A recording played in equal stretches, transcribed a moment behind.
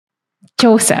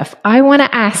Joseph, I want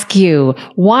to ask you,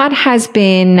 what has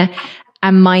been a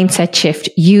mindset shift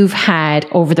you've had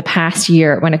over the past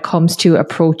year when it comes to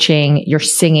approaching your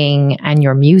singing and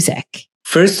your music?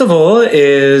 First of all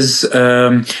is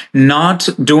not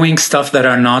doing stuff that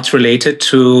are not related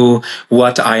to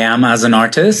what I am as an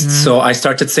artist. So I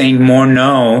started saying more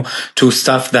no to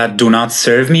stuff that do not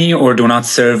serve me or do not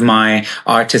serve my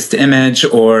artist image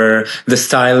or the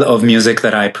style of music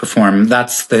that I perform.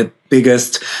 That's the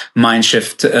biggest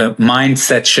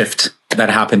mindset shift that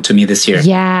happened to me this year.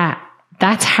 Yeah,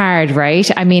 that's hard,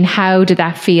 right? I mean, how did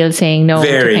that feel, saying no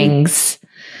to things?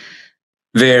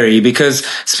 Very, because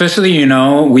especially,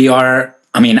 I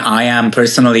am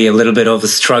personally a little bit of a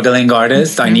struggling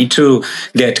artist. I need to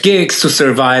get gigs to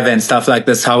survive and stuff like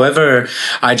this. However,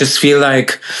 I just feel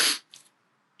like,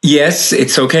 yes,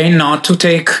 it's okay not to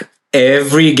take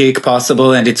every gig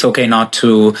possible, and it's okay not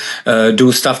to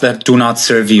do stuff that do not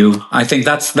serve you. I think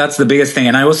that's the biggest thing.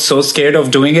 And I was so scared of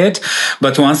doing it,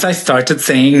 but once I started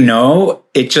saying no,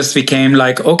 it just became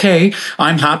like, okay,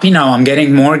 I'm happy now. I'm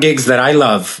getting more gigs that I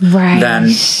love than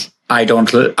I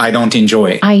don't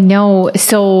enjoy. I know.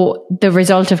 So the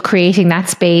result of creating that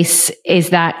space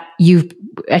is that you've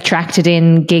attracted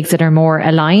in gigs that are more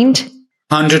aligned.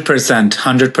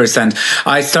 100%.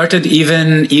 I started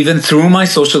even through my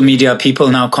social media, people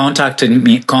now contact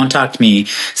me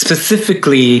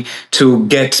specifically to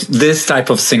get this type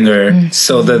of singer.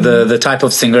 So the type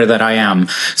of singer that I am.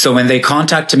 So when they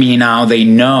contact me now, they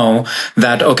know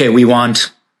that, okay, we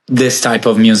want this type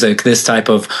of music, this type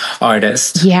of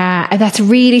artist. Yeah, that's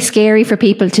really scary for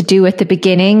people to do at the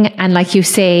beginning. And like you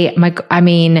say,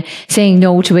 saying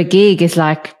no to a gig is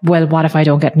like, well, what if I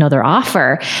don't get another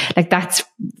offer? Like, that's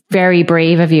very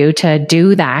brave of you to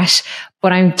do that.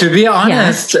 But to be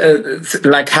honest,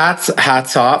 like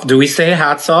hats off. Do we say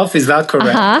hats off? Is that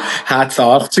correct? Hats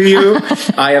off to you.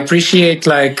 I appreciate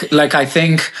like I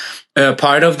think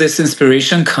part of this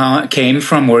inspiration came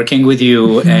from working with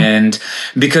you, and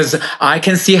because I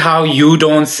can see how you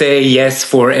don't say yes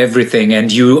for everything,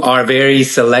 and you are very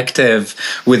selective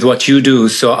with what you do.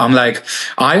 So I'm like,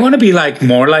 I want to be like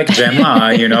more like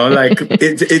Gemma, like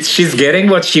she's getting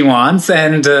what she wants,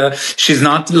 and she's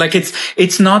not like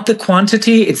it's not the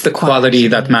quantity, it's the quality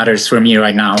that matters for me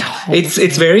right now.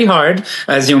 It's very hard,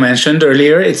 as you mentioned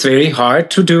earlier. It's very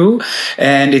hard to do,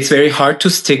 and it's very hard to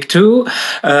stick to.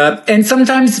 And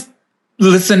sometimes,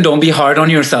 listen, don't be hard on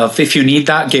yourself. If you need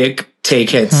that gig,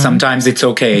 take it. Sometimes it's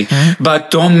okay. But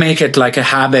don't make it like a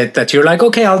habit that you're like,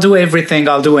 okay, I'll do everything,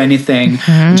 I'll do anything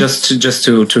just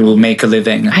to make a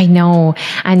living. I know.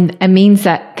 And it means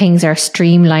that things are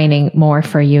streamlining more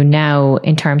for you now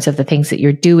in terms of the things that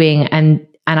you're doing. And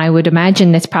I would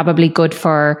imagine it's probably good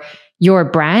for your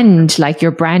brand, like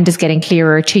your brand is getting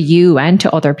clearer to you and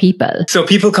to other people. So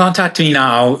people contact me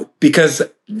now because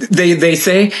they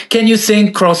say, can you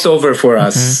sing crossover for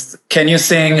us? Can you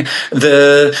sing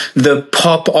the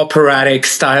pop operatic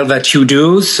style that you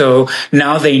do? So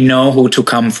now they know who to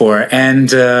come for and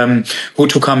who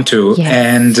to come to.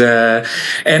 Yes.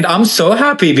 And I'm so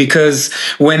happy because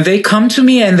when they come to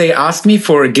me and they ask me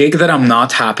for a gig that I'm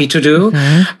not happy to do,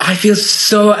 I feel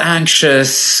so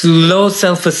anxious, low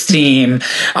self-esteem.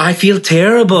 I feel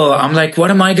terrible. I'm like, what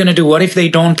am I going to do? What if they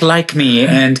don't like me?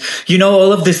 And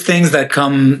all of these things that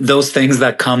come, those things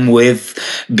that come with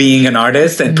being an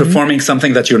artist and performing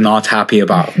something that you're not happy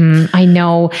about. I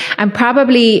know. And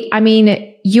probably,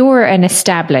 you're an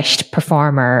established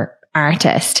performer,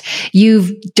 artist.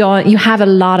 You have a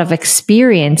lot of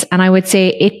experience. And I would say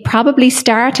it probably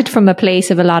started from a place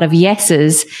of a lot of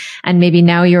yeses. And maybe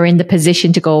now you're in the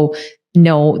position to go,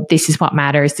 no, this is what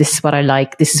matters. This is what I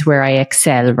like. This is where I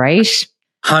excel, right?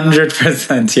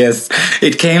 100%. Yes.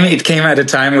 It came at a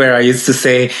time where I used to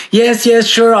say, yes,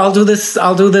 sure. I'll do this.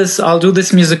 I'll do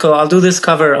this musical. I'll do this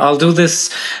cover. I'll do this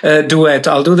duet.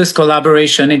 I'll do this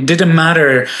collaboration. It didn't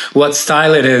matter what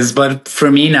style it is. But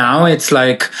for me now, it's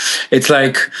like,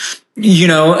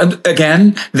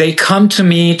 again, they come to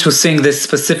me to sing this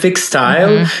specific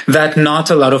style that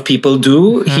not a lot of people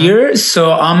do here.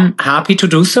 So I'm happy to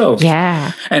do so.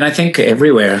 Yeah. And I think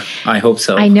everywhere. I hope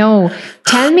so. I know.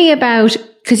 Tell me about,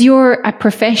 because you're a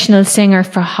professional singer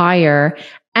for hire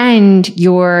and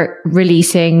you're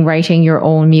writing your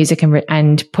own music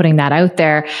and putting that out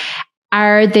there.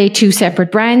 Are they two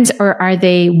separate brands or are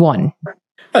they one?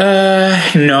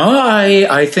 No,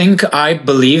 I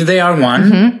believe they are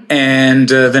one. And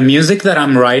the music that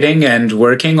I'm writing and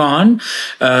working on,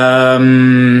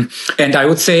 and I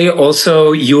would say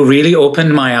also you really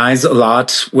opened my eyes a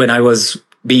lot when I was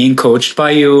being coached by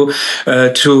you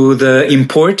to the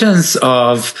importance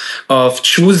of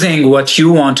choosing what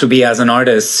you want to be as an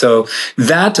artist. So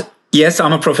that yes,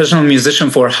 I'm a professional musician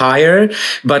for hire,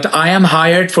 but I am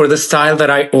hired for the style that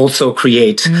I also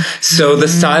create. So the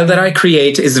style that I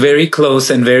create is very close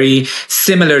and very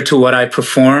similar to what I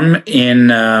perform in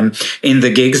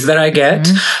the gigs that I get.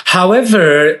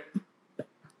 However,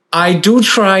 I do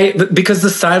try, because the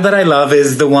style that I love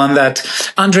is the one that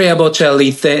Andrea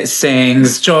Bocelli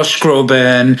sings, Josh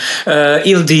Groban,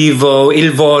 Il Divo,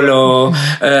 Il Volo,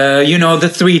 the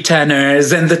three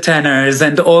tenors and the tenors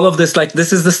and all of this. Like,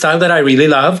 this is the style that I really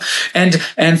love. And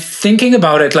thinking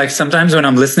about it, like sometimes when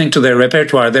I'm listening to their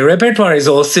repertoire is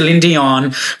all Celine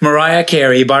Dion, Mariah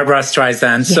Carey, Barbara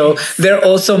Streisand. Yes. So they're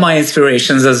also my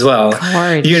inspirations as well.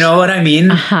 Gorge. You know what I mean?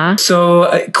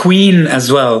 So Queen as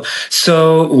well.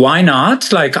 So why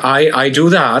not? Like, I do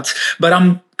that, but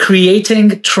I'm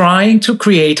trying to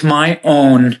create my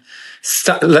own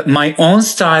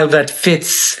style that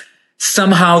fits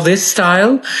somehow this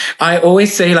style. I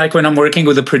always say, like, when I'm working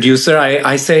with a producer,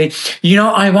 I say,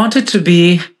 I want it to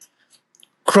be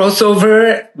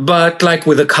crossover, but like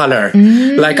with a color.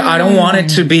 Like, I don't want it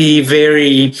to be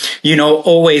very,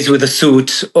 always with a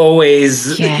suit,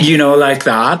 always, like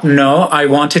that. No, I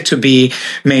want it to be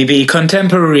maybe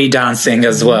contemporary dancing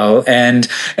as well, and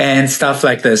stuff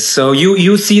like this. So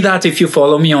you see that if you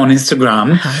follow me on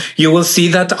Instagram, you will see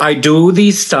that I do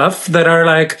these stuff that are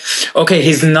like, okay,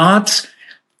 he's not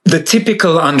the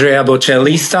typical Andrea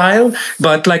Bocelli style,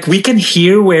 but like we can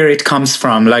hear where it comes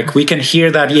from. Like, we can hear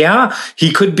that,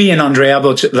 he could be an Andrea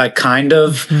Bocelli, like, kind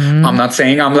of. I'm not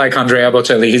saying I'm like Andrea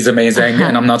Bocelli. He's amazing.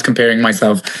 And I'm not comparing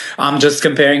myself. I'm just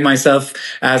comparing myself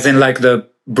as in like the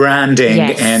branding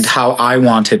and how I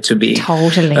want it to be.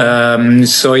 Totally.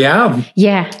 So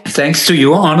thanks to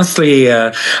you. Honestly,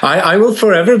 I will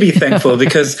forever be thankful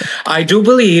because I do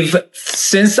believe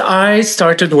since I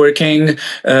started working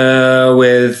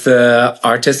with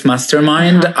Artist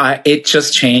Mastermind, it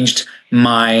just changed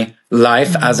my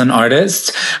life as an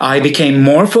artist. I became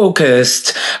more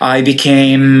focused. I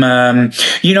became, and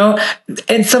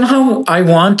somehow I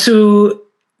want to,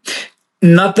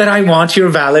 not that I want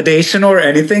your validation or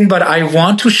anything, but I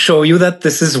want to show you that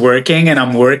this is working and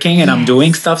I'm working and I'm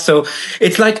doing stuff. So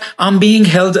it's like I'm being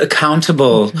held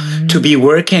accountable to be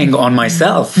working on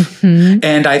myself.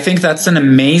 And I think that's an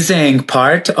amazing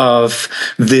part of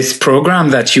this program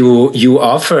that you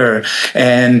offer.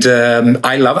 And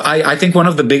I think one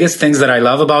of the biggest things that I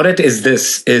love about it is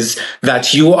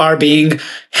that you are being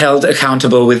held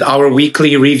accountable with our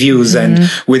weekly reviews and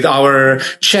with our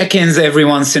check-ins every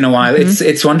once in a while.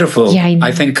 It's wonderful. Yeah,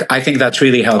 I think that's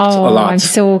really helped a lot. I'm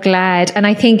so glad. And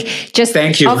I think just,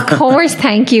 thank you. Of course,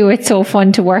 thank you. It's so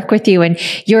fun to work with you. And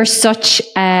you're such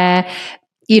a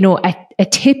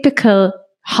typical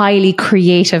highly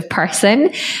creative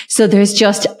person. So there's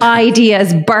just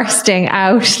ideas bursting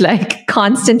out like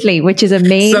constantly, which is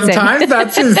amazing. Sometimes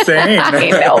that's insane. I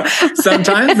know.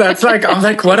 Sometimes that's like, I'm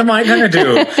like, what am I going to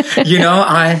do?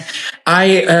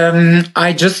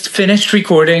 I just finished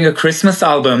recording a Christmas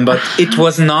album, but it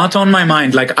was not on my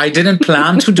mind. Like, I didn't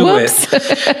plan to do it.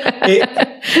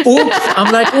 Oops.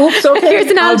 I'm like, oops. Okay.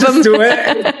 Here's an album. I'll just do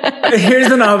it.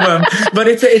 Here's an album. But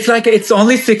it's like, it's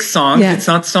only 6 songs. Yeah. It's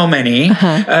not so many.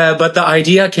 But the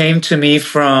idea came to me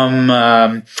from,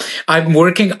 I'm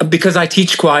working because I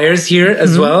teach choirs here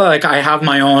as well. Like, I have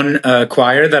my own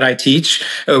choir that I teach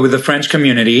with the French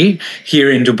community here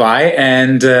in Dubai.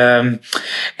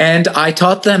 And I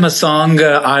taught them a song,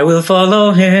 I Will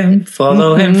Follow Him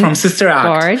from Sister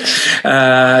Act.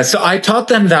 So I taught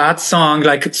them that song.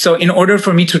 Like, so in order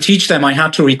for me to teach them, I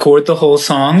had to record the whole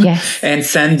song and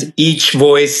send each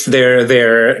voice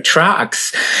their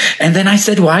tracks. And then I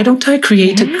said, why don't I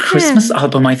create a Christmas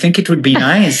album? I think it would be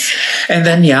nice. And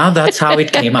then, that's how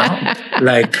it came out.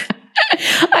 Like,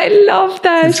 I love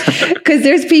that because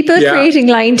there's people creating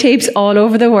line tapes all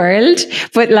over the world,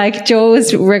 but like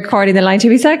Joe's recording the line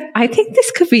tape. He's like, I think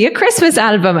this could be a Christmas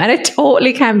album, and it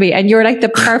totally can be. And you're like the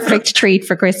perfect treat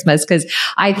for Christmas because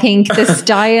I think the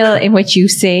style in which you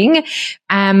sing,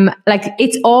 like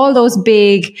it's all those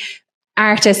big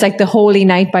artists like the Holy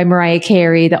Night by Mariah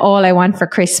Carey, the All I Want for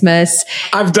Christmas.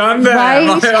 I've done that.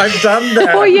 Right? I've done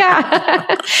that. Oh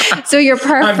yeah. So you're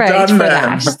perfect for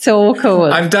that. So cool.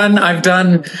 I've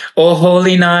done Oh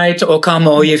Holy Night, O Come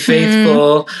O Ye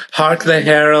Faithful, Hark the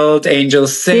Herald,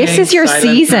 Angels Sing. This is your Silent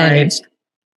season. Night.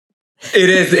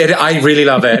 It is. I really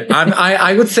love it.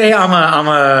 I would say I'm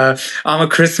a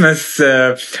Christmas,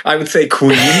 I would say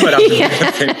queen, but I'm not going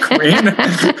to say queen.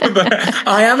 But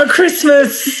I am a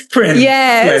Christmas prince.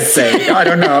 Yes. Let's say. I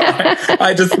don't know.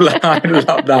 I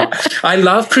love that. I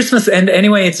love Christmas. And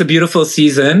anyway, it's a beautiful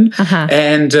season.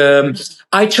 And,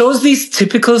 I chose these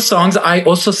typical songs. I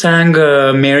also sang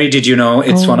Mary, Did You Know?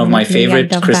 It's one of my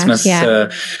favorite Christmas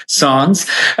songs.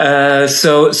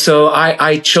 So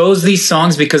I chose these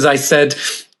songs because I said,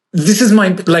 this is my,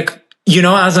 like, you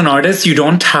know, as an artist, you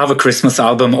don't have a Christmas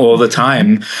album all the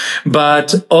time.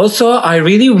 But also,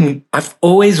 I've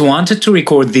always wanted to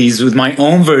record these with my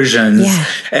own versions. Yeah.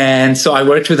 And so I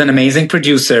worked with an amazing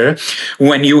producer.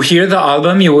 When you hear the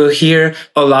album, you will hear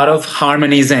a lot of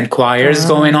harmonies and choirs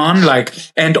going on. Like,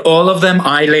 and all of them,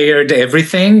 I layered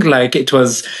everything. Like, it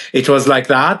was like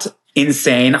that.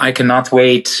 Insane. I cannot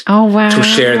wait to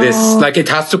share this. Like, it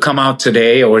has to come out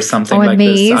today or something like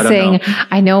this. Amazing.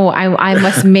 I know. I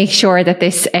must make sure that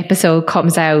this episode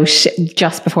comes out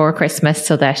just before Christmas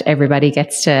so that everybody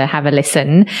gets to have a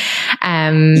listen.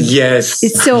 Yes.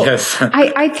 So yes.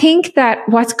 I think that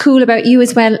what's cool about you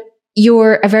as well,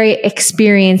 you're a very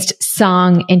experienced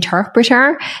song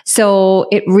interpreter. So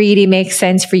it really makes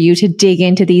sense for you to dig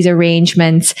into these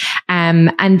arrangements.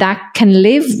 And that can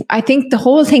live, I think the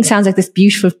whole thing sounds like this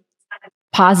beautiful,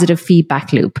 positive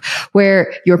feedback loop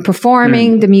where you're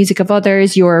performing the music of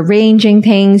others, you're arranging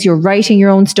things, you're writing your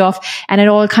own stuff, and it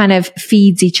all kind of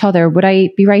feeds each other. Would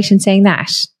I be right in saying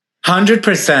that?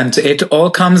 100%. It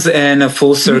all comes in a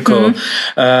full circle.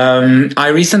 I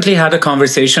recently had a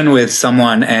conversation with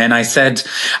someone and I said,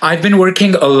 I've been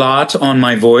working a lot on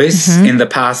my voice in the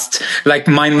past, like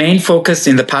my main focus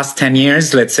in the past 10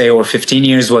 years, let's say, or 15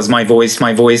 years was my voice.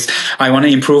 I want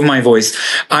to improve my voice.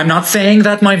 I'm not saying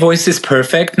that my voice is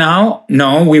perfect now.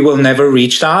 No, we will never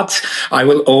reach that. I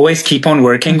will always keep on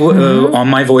working on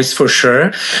my voice for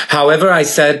sure. However, I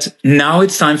said, now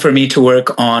it's time for me to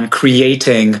work on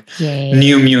creating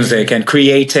new music and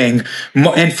creating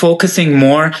and focusing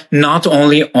more not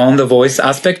only on the voice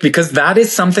aspect, because that is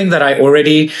something that I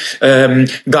already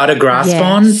got a grasp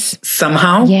on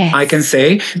somehow. I can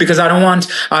say, because I don't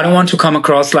want to come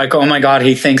across like, oh my God,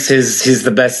 he thinks he's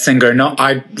the best singer. No,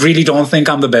 I really don't think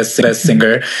I'm the best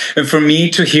singer. And for me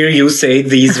to hear you say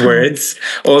these words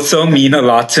also mean a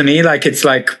lot to me. Like, it's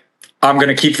like, I'm going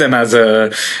to keep them as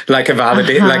a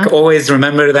validate, like always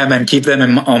remember them and keep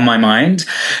them on my mind.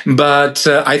 But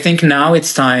I think now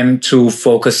it's time to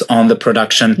focus on the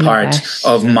production part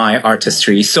of my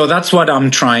artistry. So that's what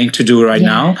I'm trying to do right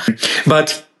now.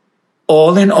 But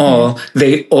all in all,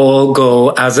 they all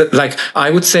go as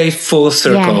I would say full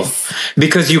circle,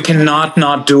 because you cannot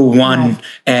not do one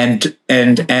and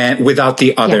without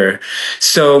the other.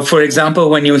 So for example,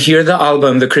 when you hear the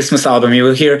album, the Christmas album, you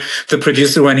will hear the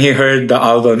producer, when he heard the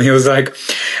album, he was like,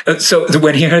 so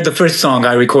when he heard the first song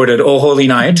I recorded, Oh Holy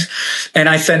Night, and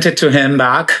I sent it to him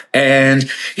back, and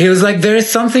he was like, there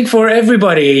is something for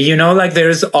everybody, you know, like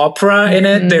there's opera in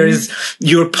it, there is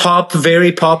your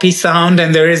very poppy sound,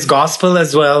 and there is gospel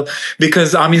as well,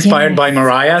 because I'm inspired by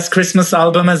Mariah's Christmas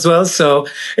album as well. So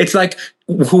it's like,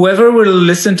 whoever will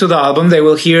listen to the album, they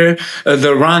will hear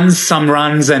some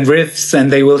runs and riffs,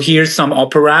 and they will hear some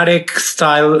operatic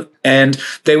style, and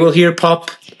they will hear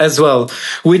pop as well,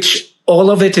 which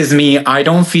all of it is me. I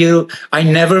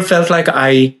never felt like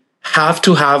I have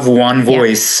to have one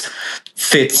voice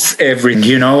fits everything.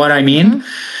 You know what I mean?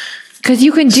 Because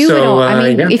you can do it all.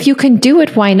 I mean, if you can do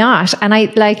it, why not? And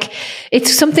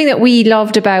it's something that we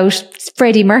loved about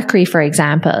Freddie Mercury, for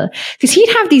example, because he'd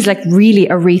have these like really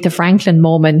Aretha Franklin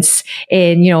moments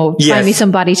in, you know, Find Me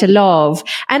Somebody to Love,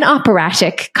 and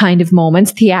operatic kind of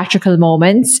moments, theatrical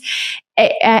moments.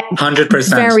 100%.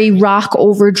 Very rock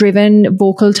overdriven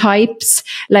vocal types.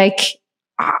 Like,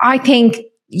 I think,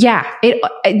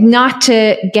 not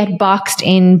to get boxed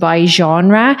in by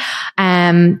genre.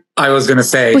 I was going to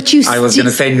say,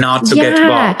 not to get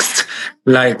boxed.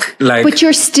 But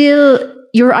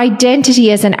your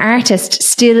identity as an artist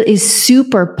still is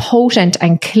super potent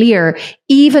and clear,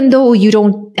 even though you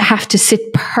don't have to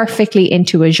sit perfectly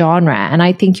into a genre. And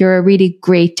I think you're a really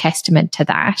great testament to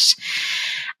that.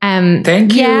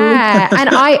 Thank you. Yeah. And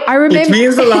I remember, it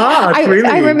means a lot, really.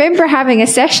 I remember having a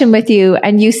session with you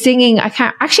and you singing, I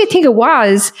think it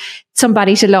was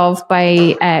Somebody to Love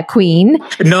by Queen.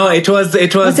 No, it was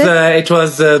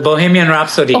Bohemian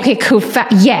Rhapsody. Okay, cool.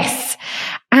 Yes.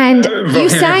 And you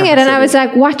sang it and I was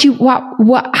like,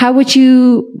 how would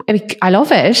you, I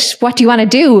love it. What do you want to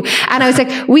do? And I was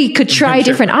like, we could try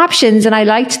different options. And I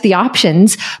liked the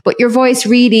options, but your voice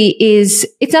really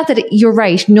it's not that you're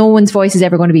right. No one's voice is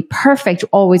ever going to be perfect.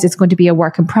 Always it's going to be a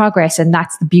work in progress. And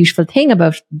that's the beautiful thing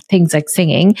about things like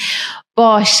singing.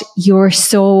 But you're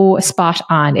so spot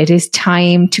on. It is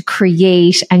time to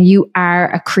create, and you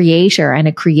are a creator and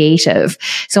a creative.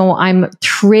 So I'm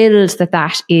thrilled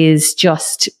that is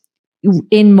just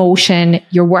in motion.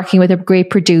 You're working with a great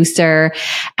producer.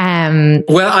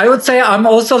 Well, I would say I'm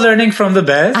also learning from the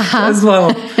best as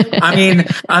well.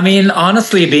 I mean,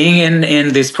 honestly, being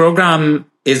in this program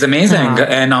is amazing,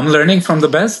 and I'm learning from the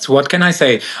best. What can I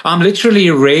say? I'm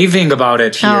literally raving about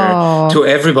it here to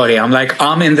everybody. I'm like,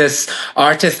 I'm in this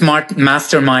artist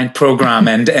mastermind program,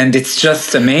 and it's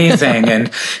just amazing.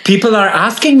 And people are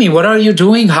asking me, what are you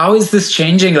doing? How is this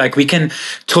changing? Like, we can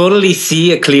totally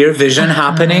see a clear vision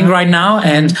happening right now.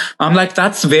 And I'm like,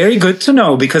 that's very good to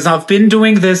know, because I've been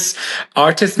doing this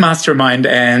artist mastermind,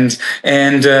 and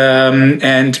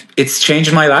it's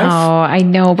changed my life. Oh, I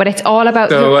know, but it's all about.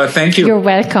 So thank you.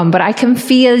 You're welcome, but I can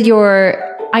feel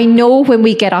I know when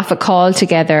we get off a call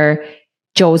together,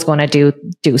 Joe's going to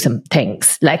do some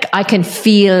things. Like, I can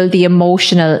feel the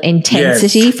emotional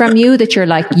intensity from you, that you're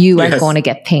like, you are going to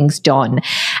get things done.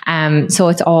 So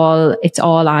it's all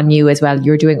on you as well.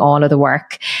 You're doing all of the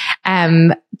work.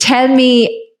 Tell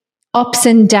me, ups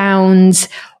and downs,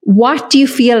 what do you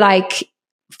feel like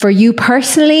for you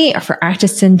personally, or for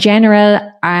artists in general,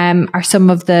 are some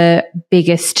of the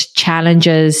biggest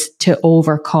challenges to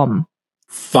overcome?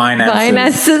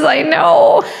 Finances, I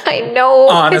know.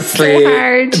 Honestly,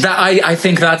 it's so hard. I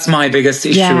think that's my biggest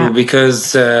issue,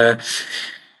 because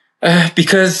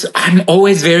I'm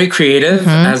always very creative,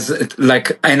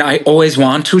 and I always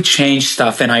want to change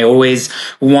stuff, and I always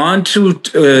want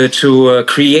to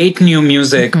create new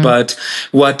music. But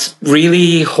what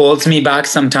really holds me back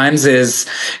sometimes is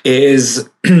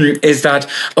that,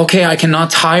 okay, I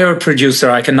cannot hire a producer,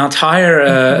 I cannot hire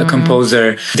a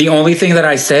composer. The only thing that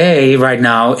I say right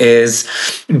now is,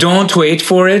 don't wait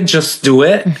for it, just do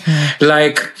it.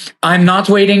 Like, I'm not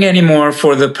waiting anymore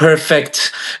for the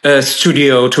perfect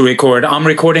studio to record. I'm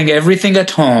recording everything at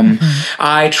home.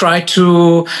 I try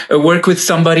to work with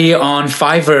somebody on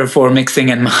Fiverr for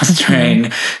mixing and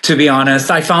mastering. To be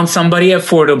honest, I found somebody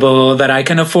affordable that I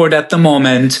can afford at the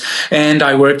moment, and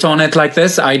I worked on it like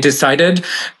this. I decided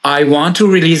I want to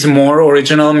release more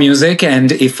original music,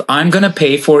 and if I'm going to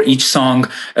pay for each song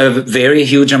a very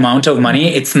huge amount of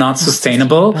money, it's not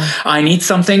sustainable. I need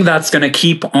something that's going to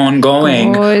keep on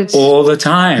going all the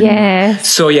time. Yes.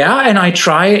 So and I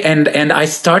try, and I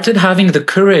started having the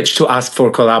courage to ask for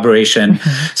collaboration.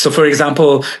 So, for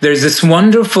example, there's this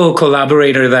wonderful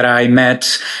collaborator that I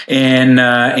met in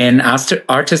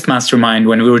Artist Mastermind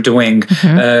when we were doing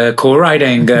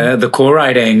co-writing, the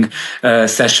co-writing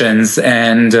sessions,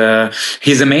 and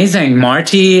he's amazing,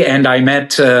 Marty, and I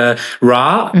met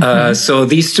Ra. So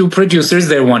these two producers,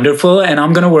 they're wonderful, and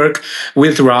I'm going to work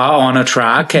with Ra on a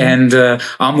track, and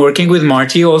I'm working with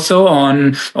Marty also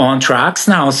on tracks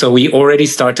now. So we already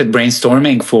started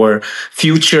brainstorming for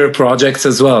future projects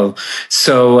as well.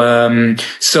 So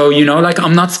like,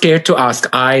 I'm not scared to ask.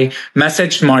 I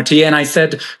messaged Marty and I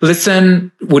said,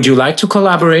 listen, would you like to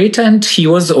collaborate? And he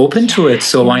was open to it.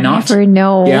 So why not? You never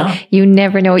know. Yeah. You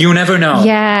never know. You never know.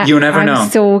 Yeah. You never know. I'm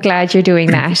so glad you're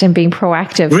doing that and being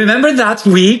proactive. Remember that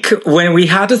week when we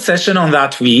had a session on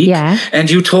that week? Yeah. And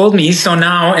you told me, so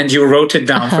now, and you wrote it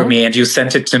down for me and you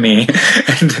sent it to me.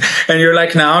 and you're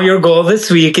like, now your goal this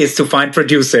week is to find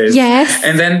producers. Yes.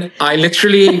 And then I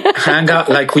literally hang up,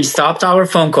 like, we stopped our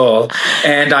phone call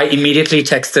and I immediately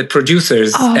texted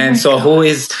producers. Who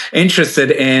is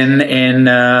interested in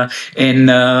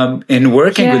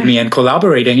working with me and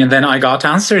collaborating? And then I got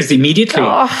answers immediately.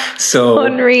 So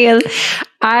unreal.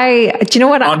 Do you know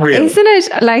what? Unreal. Isn't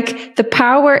it like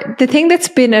the thing that's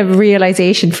been a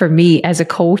realization for me as a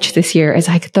coach this year is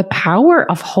like the power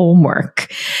of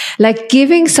homework, like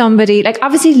giving somebody, like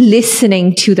obviously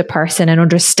listening to the person and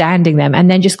understanding them,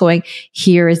 and then just going,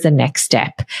 here is the next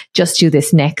step. Just do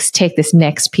this next, take this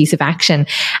next piece of action.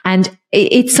 And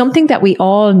it's something that we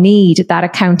all need, that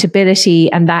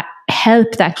accountability and that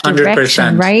help, that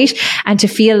direction, 100%. right? And to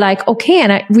feel like, okay,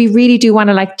 and we really do want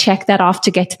to like check that off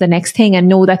to get to the next thing and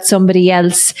know that somebody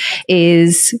else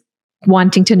is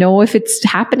wanting to know if it's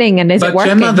happening and is it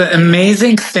working. Gemma, the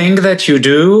amazing thing that you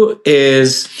do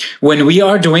is when we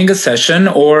are doing a session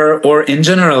or in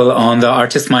general on the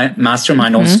Artist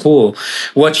Mastermind on school,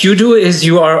 what you do is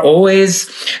you are always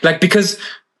like, because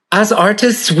as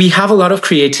artists, we have a lot of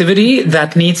creativity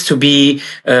that needs to be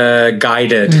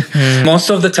guided. Most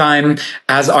of the time,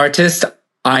 as artists,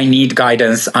 I need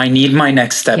guidance. I need my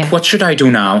next step. Yeah. What should I do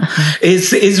now?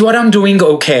 Is what I'm doing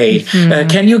okay?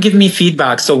 Can you give me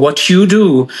feedback? So what you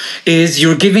do is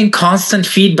you're giving constant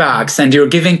feedbacks and you're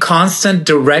giving constant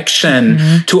direction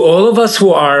to all of us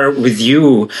who are with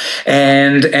you.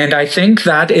 And I think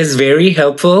that is very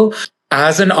helpful.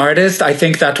 as an artist, I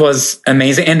think that was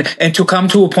amazing. And to come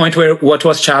to a point where what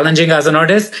was challenging as an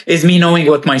artist is me knowing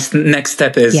what my next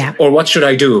step is, or what should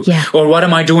I do, or what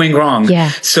am I doing wrong?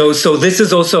 So this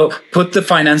is also, put the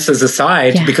finances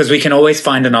aside, because we can always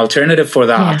find an alternative for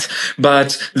that.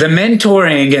 But the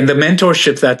mentoring and the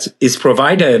mentorship that is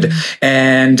provided,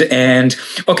 and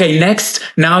okay, next,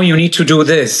 now you need to do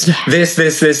this.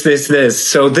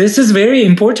 So this is very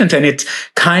important, and it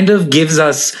kind of gives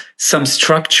us some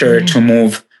structure to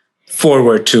move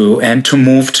forward to, and to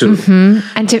move to,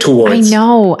 and towards. I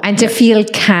know, and to feel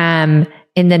calm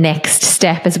in the next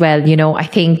step as well. You know, I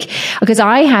think, because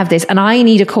I have this, and I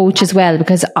need a coach as well,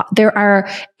 because there are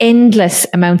endless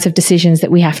amounts of decisions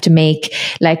that we have to make.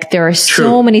 Like, there are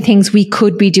so many things we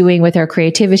could be doing with our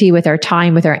creativity, with our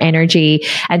time, with our energy.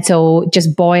 And so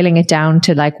just boiling it down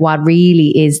to like, what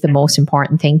really is the most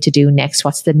important thing to do next?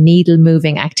 What's the needle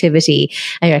moving activity?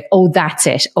 And you're like, oh, that's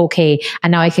it. Okay.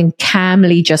 And now I can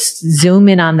calmly just zoom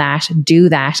in on that, do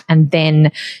that. And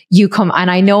then you come,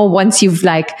 and I know once you've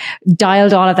like dialed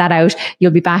all of that out,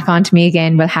 you'll be back onto me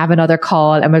again. We'll have another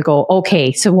call and we'll go,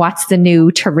 okay, so what's the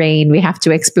new terrain we have to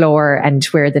explore, and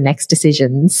where are the next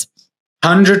decisions?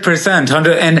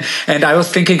 100%. And I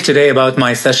was thinking today about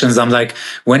my sessions. I'm like,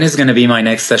 when is going to be my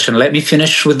next session? Let me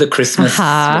finish with the Christmas,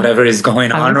 whatever is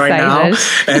going on right now.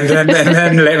 And then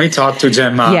let me talk to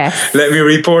Gemma. Let me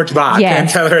report back and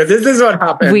tell her, this is what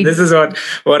happened. This is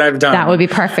what I've done. That would be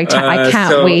perfect. I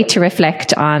can't wait to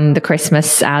reflect on the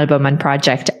Christmas album and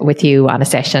project with you on a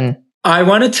session. I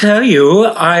want to tell you,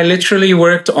 I literally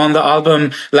worked on the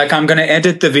album. Like, I'm going to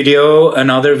edit the video,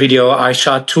 another video. I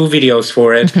shot 2 videos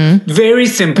for it. Very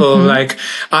simple. Like,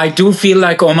 I do feel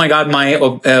like, oh my God, my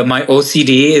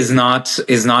OCD is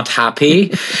not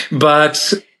happy,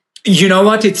 but you know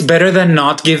what? It's better than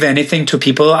not give anything to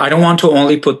people. I don't want to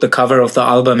only put the cover of the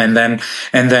album and then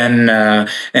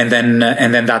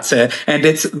that's it. And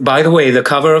it's, by the way, the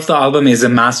cover of the album is a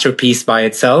masterpiece by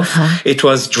itself. It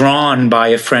was drawn by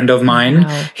a friend of mine.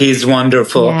 He's a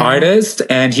wonderful artist,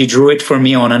 and he drew it for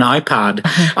me on an iPad.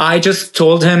 I just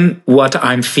told him what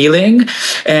I'm feeling,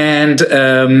 and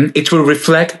it will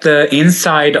reflect the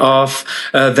inside of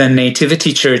the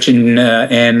Nativity Church in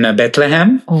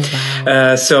Bethlehem.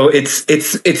 So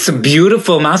it's a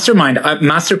beautiful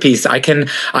masterpiece. I can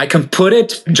put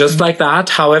it just like that.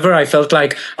 However, I felt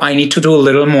like I need to do a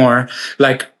little more,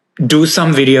 like do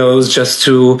some videos just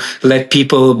to let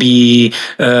people be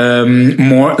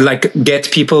more, like get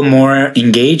people more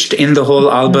engaged in the whole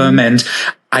album. And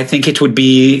I think it would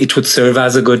serve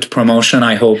as a good promotion,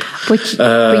 I hope. But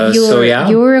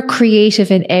you're a creative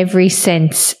in every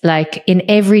sense, like in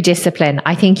every discipline.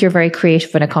 I think you're very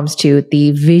creative when it comes to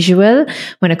the visual,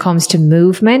 when it comes to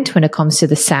movement, when it comes to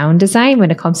the sound design,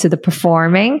 when it comes to the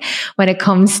performing, when it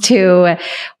comes to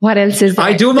what else is there?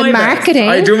 I do my marketing.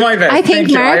 Best. I do my best. I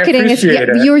think marketing is,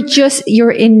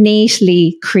 you're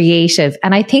innately creative.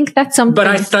 And I think that's something. But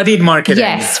I studied marketing.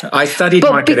 Yes. I studied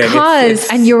marketing.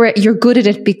 And you're good at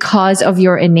it because of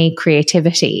your innate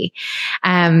creativity.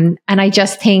 And I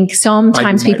just think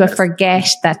sometimes people forget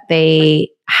that they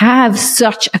have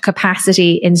such a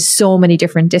capacity in so many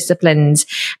different disciplines,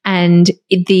 and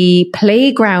the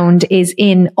playground is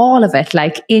in all of it,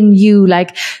 like in you,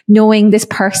 like knowing this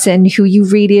person who you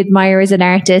really admire as an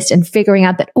artist and figuring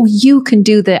out that, oh, you can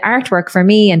do the artwork for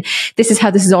me, and this is how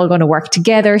this is all going to work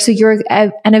together. So you're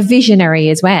a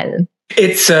visionary as well.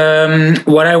 It's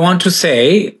what I want to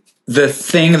say. The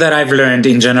thing that I've learned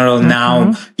in general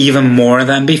now, even more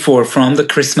than before from the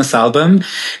Christmas album,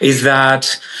 is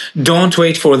that don't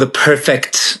wait for the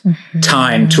perfect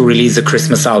time to release a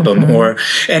Christmas album.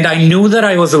 And I knew that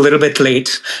I was a little bit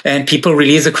late, and people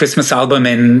release a Christmas album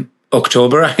in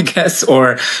October, I guess,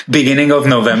 or beginning of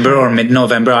November or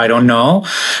mid-November. I don't know,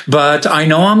 but I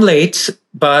know I'm late.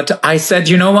 But I said,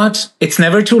 you know what? It's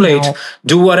never too late. No.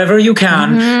 Do whatever you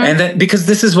can. And then, because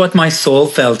this is what my soul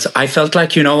felt. I felt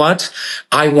like, you know what?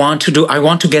 I want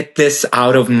to get this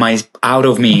out of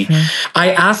me.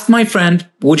 I asked my friend,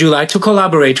 would you like to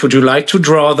collaborate? Would you like to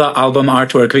draw the album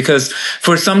artwork? Because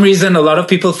for some reason, a lot of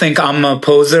people think I'm a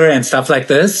poser and stuff like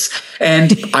this.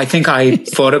 And I think I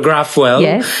photograph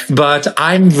well, but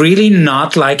I'm really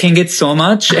not liking it so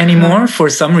much anymore for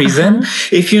some reason.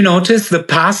 If you notice the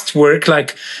past work, like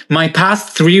my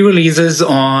past 3 releases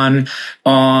or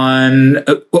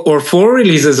or 4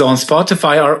 releases on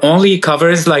Spotify are only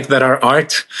covers like that are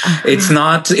art. It's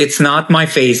not my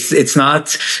face. It's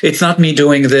not me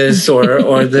doing this or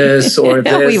this or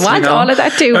this. We want all of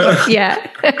that too, but yeah.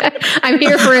 I'm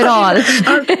here for it all.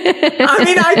 I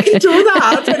mean, I can do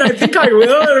that, and I think I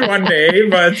will one day,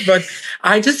 but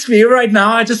I just feel right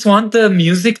now I just want the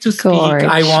music to speak. Gorge.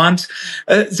 I want,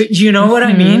 you know what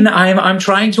I mean? I'm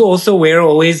trying to also wear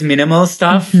always minimal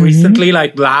stuff recently,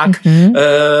 like black,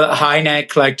 high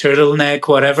neck, like turtleneck,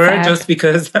 whatever, just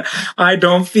because I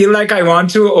don't feel like I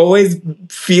want to always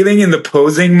feeling in the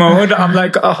posing mode. I'm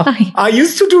like, I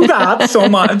used to do that so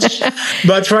much,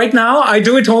 but right now I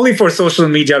do it only for social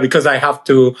media because I have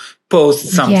to post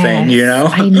something, you know?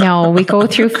 I know. We go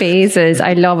through phases.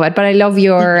 I love it. But I love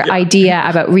your idea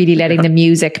about really letting the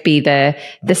music be the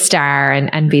star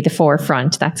and be the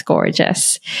forefront. That's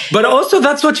gorgeous. But also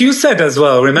that's what you said as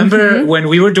well. Remember when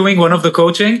we were doing one of the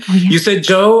coaching, you said,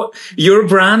 Joe, your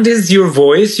brand is your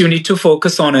voice. You need to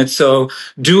focus on it. So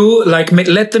do let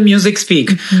the music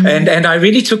speak. And I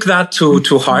really took that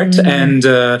to heart and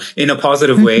in a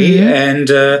positive way.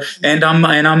 And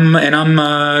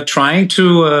I'm trying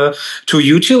to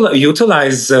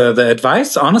utilize the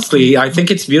advice. Honestly, I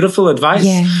think it's beautiful advice.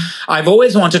 Yeah. I've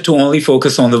always wanted to only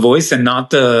focus on the voice and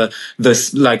not the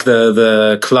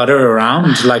clutter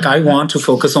around. Like I want to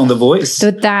focus on the voice. So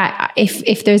that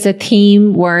if there's a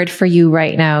theme word for you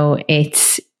right now,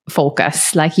 it's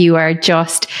focus. Like you are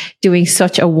just doing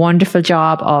such a wonderful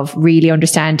job of really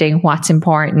understanding what's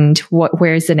important,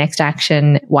 where's the next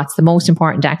action, what's the most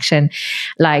important action.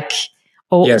 Like,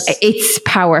 yes. It's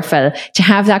powerful to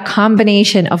have that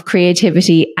combination of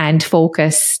creativity and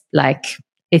focus. Like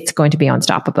it's going to be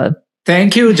unstoppable.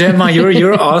 Thank you, Gemma.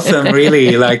 You're awesome.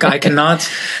 Really. Like I cannot.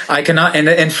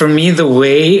 And for me, the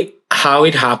way how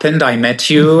it happened, I met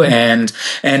you and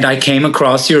I came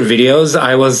across your videos.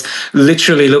 I was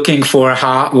literally looking for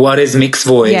what is mixed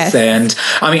voice. Yes. And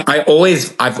I mean,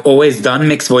 I've always done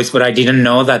mixed voice, but I didn't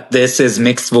know that this is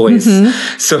mixed voice.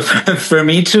 So for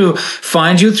me to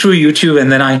find you through YouTube,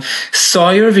 and then I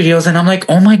saw your videos and I'm like,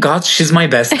 oh my God, she's my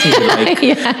bestie.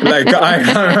 I'm like,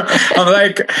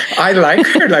 I like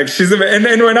her. Like she's, and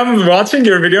then when I'm watching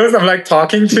your videos, I'm like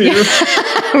talking to you.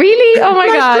 Really? Oh my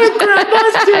God.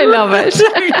 I love it.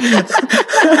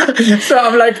 So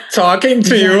I'm like talking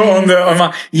to you on my,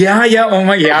 oh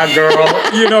my, girl,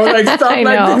 you know, like stuff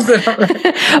like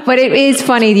this. But it is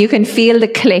funny. You can feel the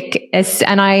click.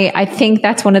 And I think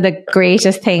that's one of the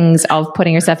greatest things of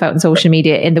putting yourself out on social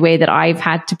media in the way that I've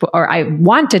had to I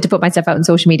wanted to put myself out on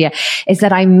social media is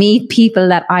that I meet people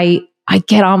that I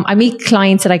meet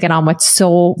clients that I get on with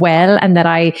so well, and that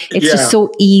it's just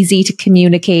so easy to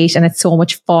communicate and it's so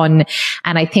much fun.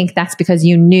 And I think that's because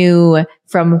you knew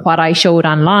from what I showed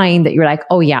online that you were like,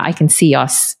 oh yeah, I can see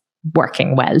us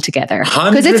working well together.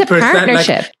 Because it's a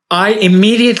partnership. Like, I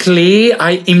immediately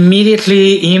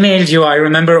emailed you, I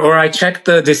remember, or I checked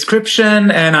the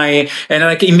description and I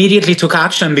immediately took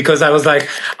action because I was like,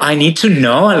 I need to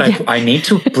know, I need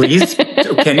to please,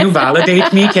 can you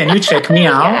validate me? Can you check me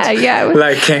out? Yeah.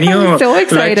 Like, can you, I'm so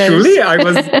excited. Like, truly, I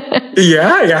was,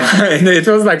 And it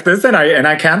was like this and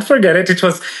I can't forget it. It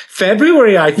was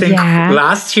February, I think,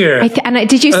 last year.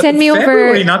 Did you send me over?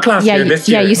 February, not last year, this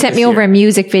year. Yeah, you sent me over a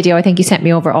music video. I think you sent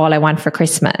me over All I Want for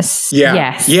Christmas. Yeah.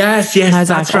 Yes. Yes, and I was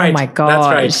that's like, right. Oh my God, that's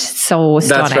right. So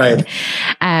stunning.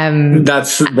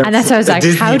 That's right. And that's why I was like,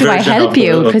 how do I help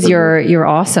you? Because you're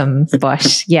awesome.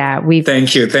 But yeah,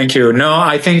 Thank you. No,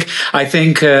 I think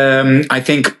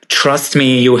trust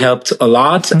me, you helped a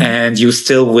lot, and you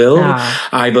still will.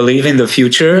 I believe in the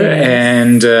future,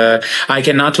 and I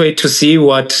cannot wait to see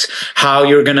how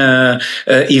you're gonna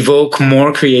evoke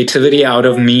more creativity out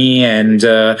of me and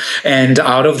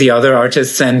out of the other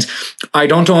artists. And I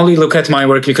don't only look at my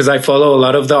work because I follow a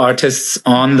lot of the artists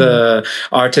on the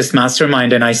Artist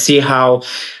Mastermind, and I see how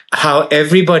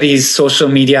everybody's social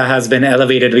media has been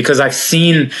elevated, because I've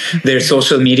seen their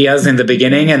social medias in the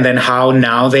beginning and then how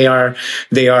now they are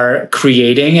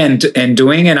creating and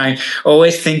doing. And I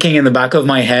always thinking in the back of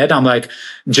my head, I'm like,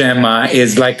 Gemma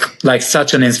is like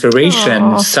such an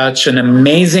inspiration, such an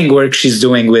amazing work she's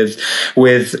doing with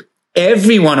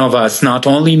every one of us, not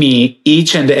only me,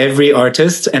 each and every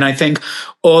artist. And I think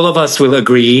all of us will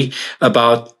agree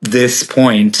about this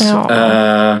point.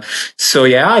 So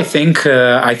yeah, I think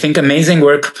amazing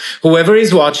work. Whoever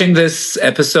is watching this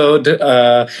episode,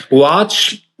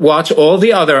 watch all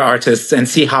the other artists and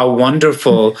see how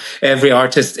wonderful every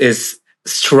artist is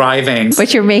striving.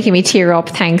 But you're making me tear up.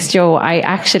 Thanks, Joe. I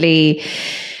actually,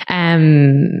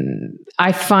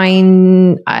 I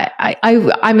find,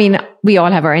 I mean, we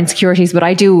all have our insecurities, but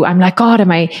I'm like, God,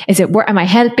 am I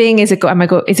helping? Is it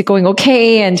going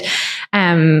okay? And,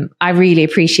 I really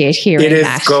appreciate hearing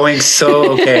that. It is going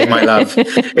so okay, my love.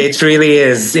 It really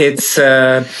is. It's,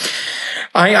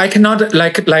 I cannot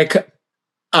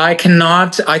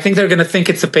I think they're going to think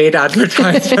it's a paid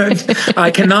advertisement.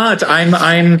 I cannot.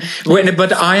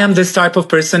 But I am this type of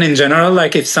person in general.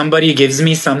 Like if somebody gives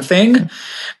me something,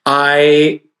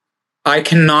 I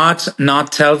cannot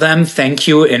not tell them thank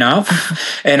you enough,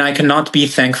 and I cannot be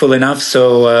thankful enough.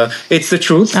 So it's the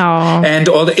truth. Oh. And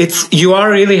you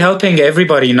are really helping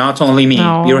everybody, not only me.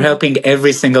 Oh. You're helping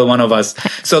every single one of us.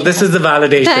 So this is the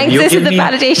validation. Thanks. This is the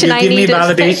validation I needed. You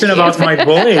give me validation about my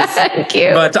voice. Thank you.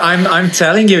 But I'm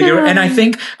telling you, and I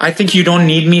think you don't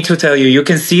need me to tell you. You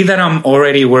can see that I'm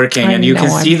already working, and you can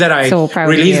see that I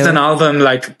released an album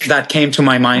like that came to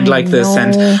my mind like this,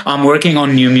 and I'm working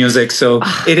on new music. So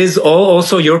it is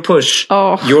also your push,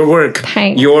 your work,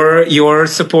 your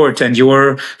support, and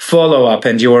your follow up,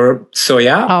 and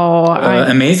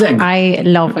amazing. I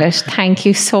love it. Thank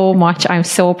you so much. I'm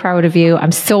so proud of you.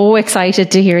 I'm so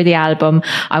excited to hear the album.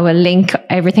 I will link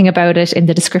everything about it in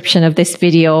the description of this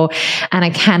video, and I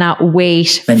cannot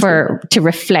wait to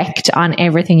reflect on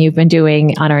everything you've been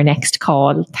doing on our next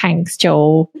call. Thanks,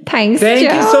 Joe. Thank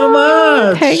you so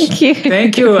much. Thank you.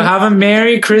 Thank you. Have a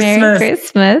Merry Christmas. Merry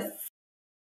Christmas.